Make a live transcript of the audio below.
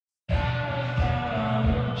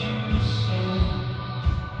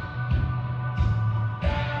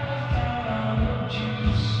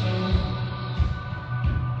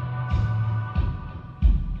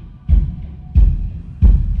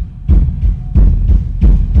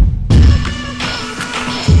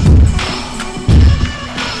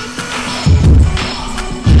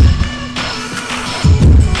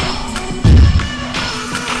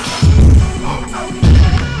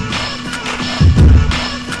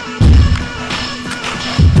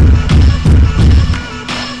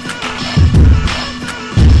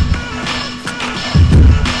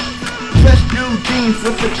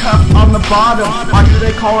bottom. Why do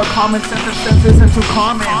they call it common sense? The sense isn't too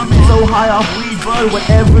common. So high off weed, bud,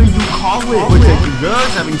 whatever you call it. We're taking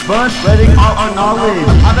drugs, having fun, spreading all our knowledge.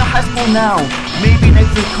 I'm in high school now, maybe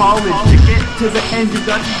next is college. To get to the end, you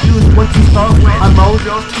got to use what you start with. My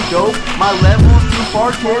mojo's too dope, my level's too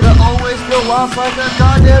far, kid. I always feel lost like a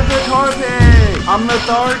goddamn guitar pick. I'm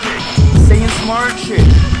lethargic, saying smart shit.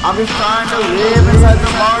 I'm just trying to live inside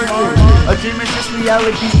the margin. A dream is just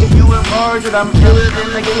reality if you enlarge it. I'm iller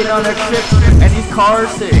than the kid on a trip, and he's car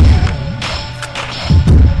sick.